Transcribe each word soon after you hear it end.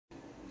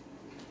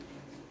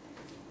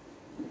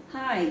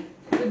Hi,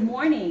 good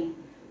morning.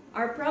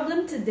 Our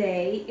problem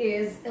today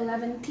is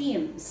 11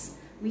 teams.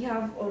 We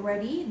have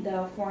already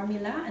the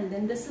formula and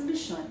then the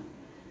solution.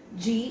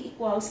 G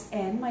equals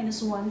n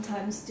minus 1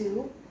 times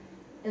 2,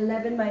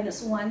 11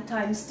 minus 1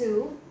 times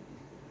 2,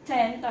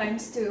 10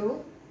 times 2.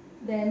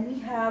 Then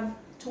we have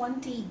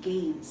 20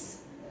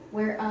 games.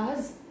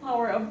 Whereas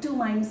power of 2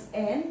 minus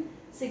n,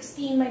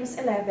 16 minus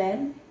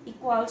 11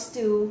 equals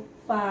to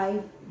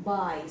 5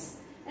 buys.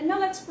 And now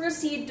let's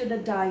proceed to the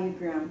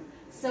diagram.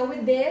 So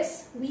with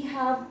this, we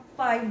have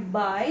 5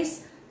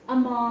 buys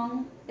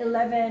among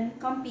 11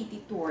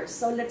 competitors.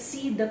 So let's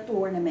see the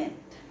tournament.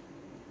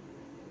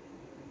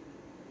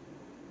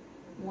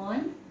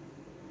 1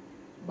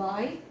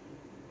 buy,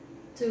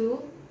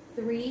 2,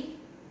 3,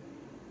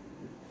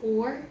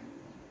 4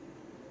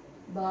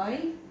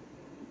 buy,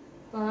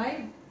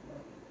 5,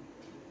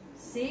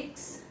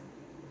 6,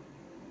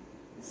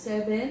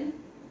 7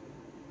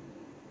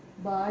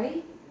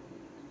 buy,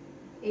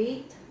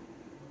 8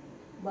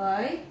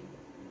 buy,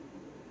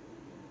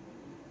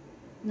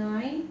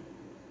 9,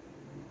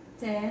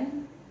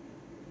 10,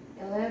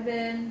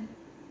 11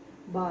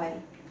 buy.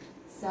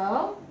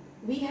 So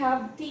we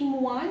have team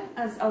 1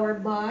 as our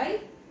buy,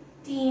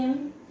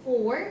 team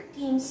 4,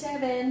 team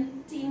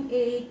 7, team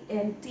 8,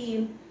 and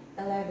team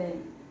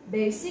 11.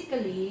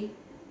 Basically,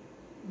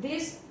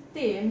 these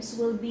teams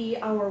will be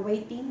our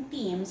waiting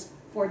teams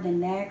for the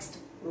next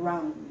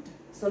round.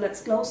 So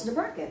let's close the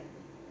bracket.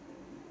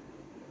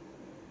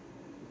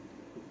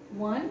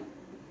 1,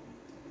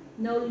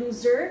 no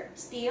loser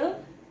still.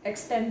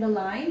 Extend the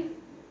line.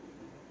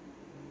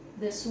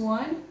 This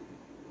one,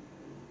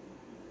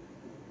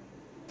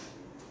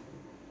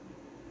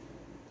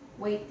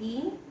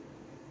 waiting,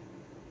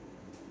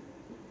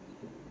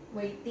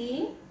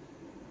 waiting,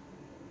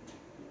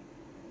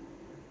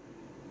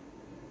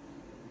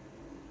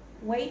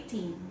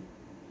 waiting.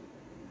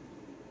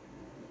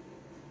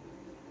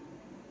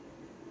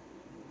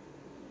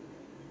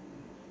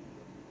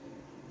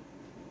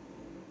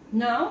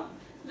 Now,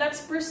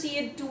 let's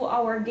proceed to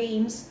our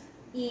games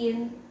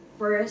in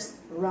first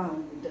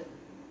round.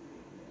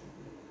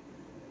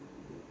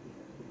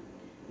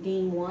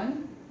 Game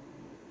 1,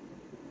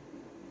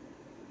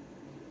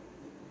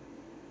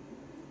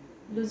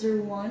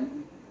 loser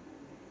 1.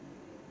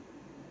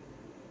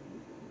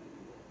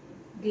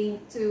 Game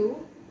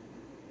 2,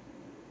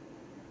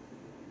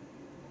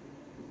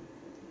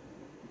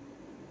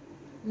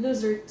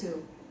 loser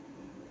 2.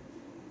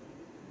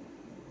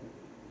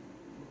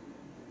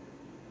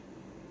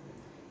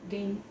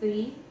 Game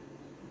 3.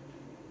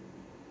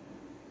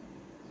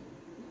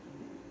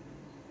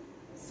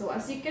 So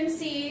as you can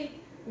see,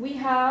 we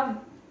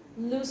have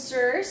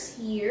losers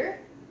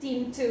here,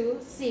 team 2,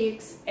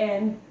 6,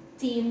 and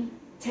team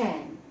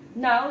 10.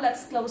 Now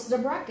let's close the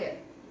bracket.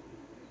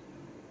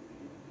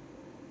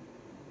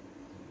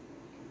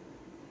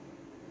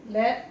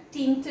 Let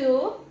team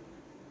 2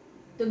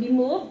 to be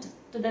moved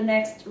to the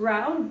next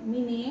round,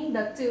 meaning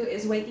that 2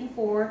 is waiting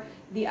for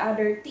the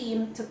other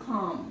team to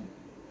come.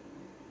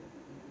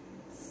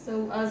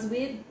 So as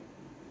with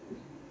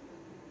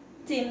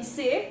team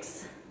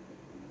 6,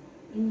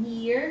 in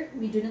here,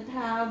 we do not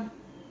have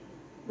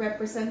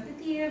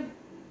representative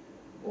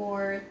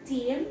or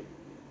team.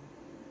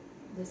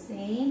 The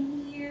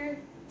same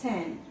here,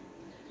 10.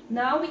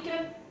 Now we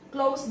can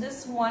close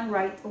this one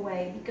right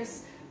away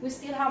because we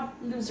still have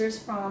losers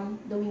from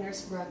the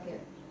winner's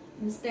bracket.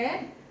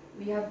 Instead,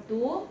 we have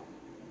to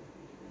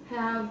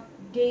have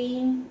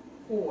game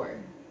 4.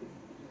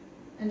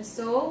 And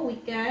so we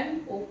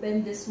can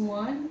open this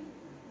one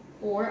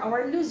for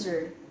our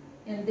loser.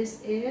 And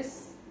this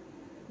is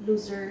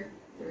loser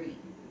 3.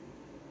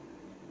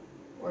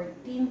 Or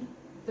team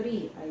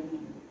 3, I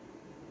mean.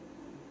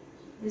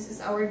 This is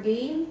our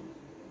game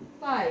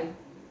 5.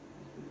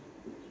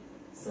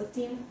 So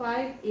team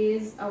 5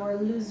 is our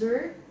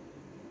loser.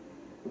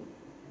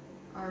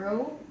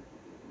 Arrow.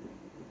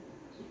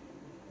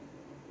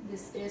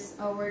 This is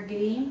our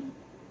game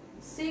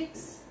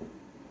 6.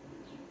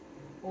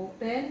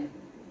 Open.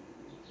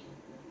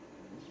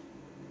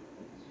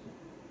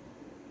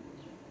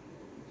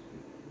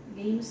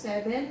 Game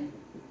 7.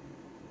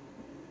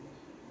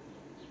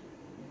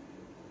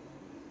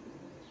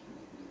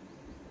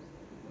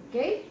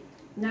 Okay,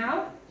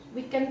 now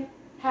we can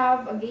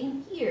have a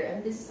game here,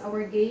 and this is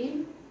our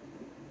game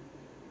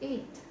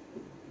 8.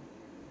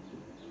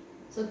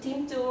 So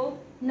team 2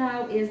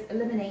 now is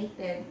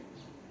eliminated.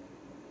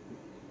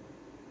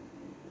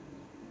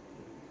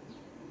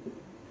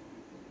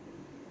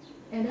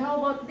 And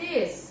how about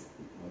this?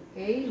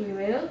 Okay, we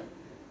will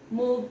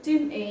move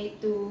team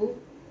 8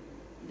 to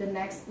the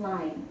next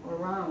line or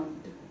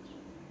round.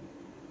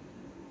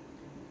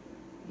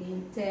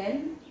 Game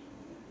 10.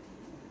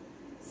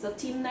 So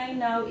team 9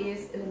 now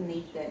is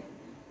eliminated.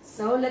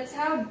 So let's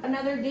have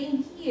another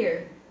game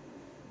here.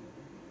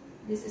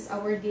 This is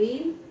our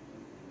game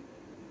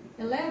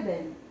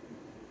 11.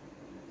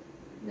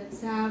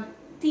 Let's have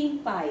team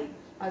 5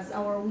 as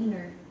our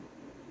winner.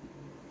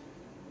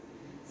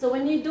 So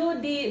when you do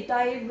the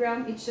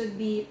diagram, it should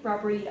be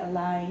properly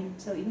aligned.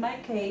 So in my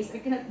case, I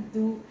cannot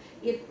do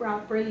it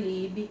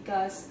properly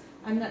because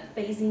I'm not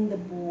facing the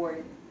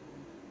board.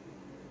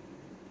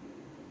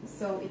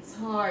 So it's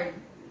hard.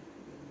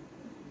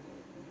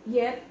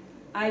 Yet,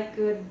 I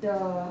could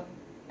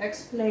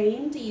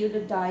explain to you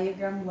the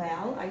diagram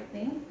well, I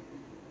think.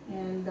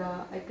 And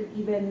I could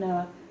even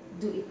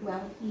do it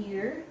well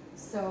here.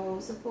 So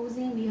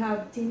supposing we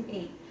have team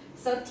 8.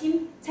 So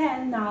team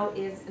 10 now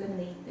is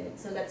eliminated.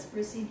 So let's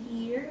proceed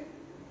here.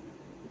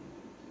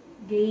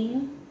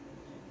 Game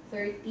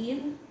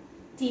 13,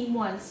 team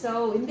 1.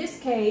 So in this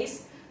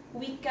case,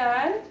 we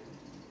can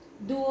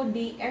do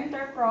the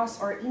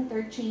intercross or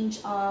interchange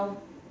of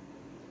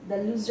the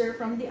loser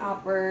from the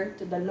upper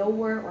to the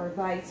lower or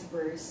vice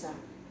versa.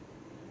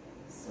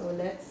 So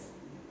let's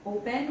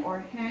open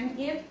or hang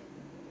it.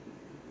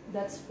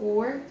 That's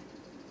for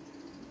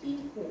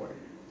team 4,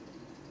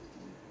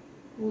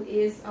 who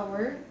is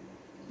our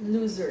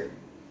loser.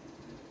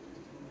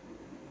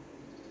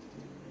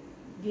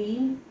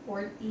 Game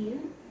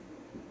 14.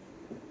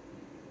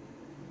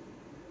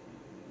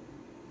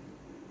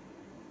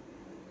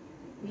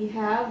 We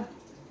have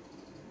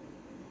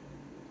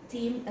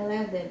team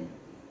 11.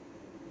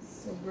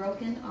 So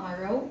broken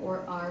arrow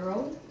or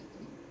arrow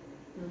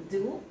will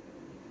do.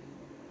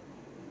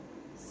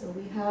 So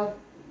we have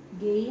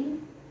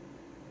game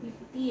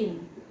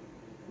 15.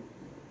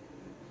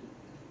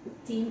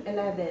 Team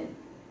 11.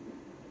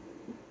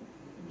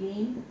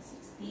 Game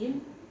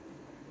 16.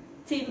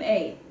 Team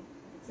 8.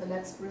 So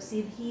let's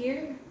proceed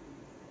here.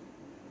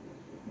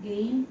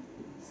 Game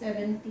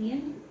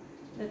 17.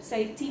 Let's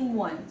say team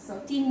 1. So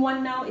team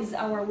 1 now is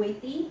our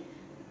waiting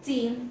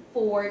team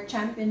for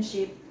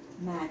championship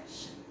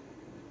match.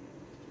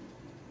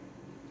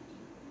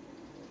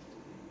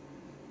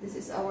 This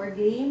is our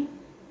game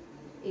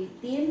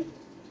 18.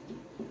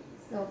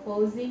 So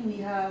opposing we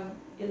have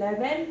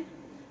 11.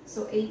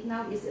 So 8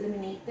 now is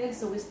eliminated.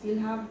 So we still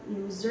have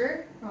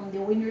loser from the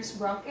winner's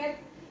bracket,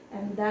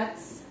 and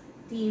that's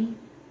team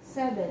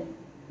 7.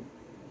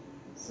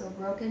 So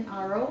broken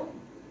arrow.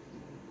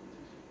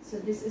 So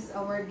this is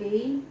our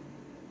game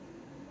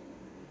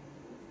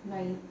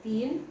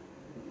 19.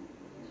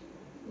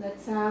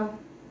 Let's have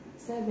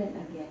 7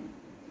 again.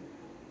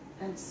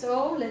 And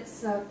so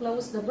let's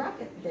close the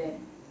bracket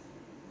then.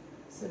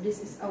 So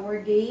this is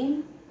our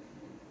game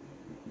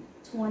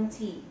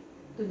 20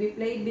 to be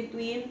played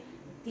between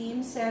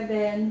team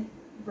 7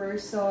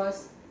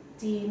 versus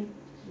team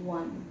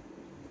 1.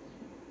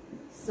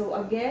 So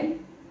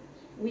again,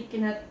 we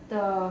cannot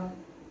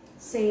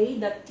say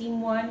that team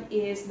 1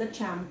 is the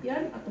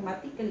champion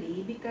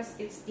automatically because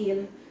it's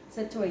still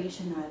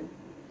situational.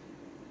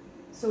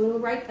 So we'll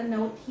write a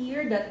note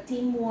here that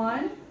team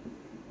 1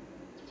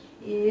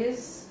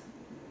 is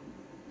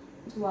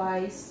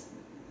twice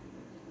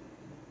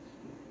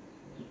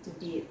to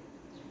beat.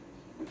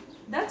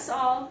 That's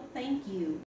all. Thank you.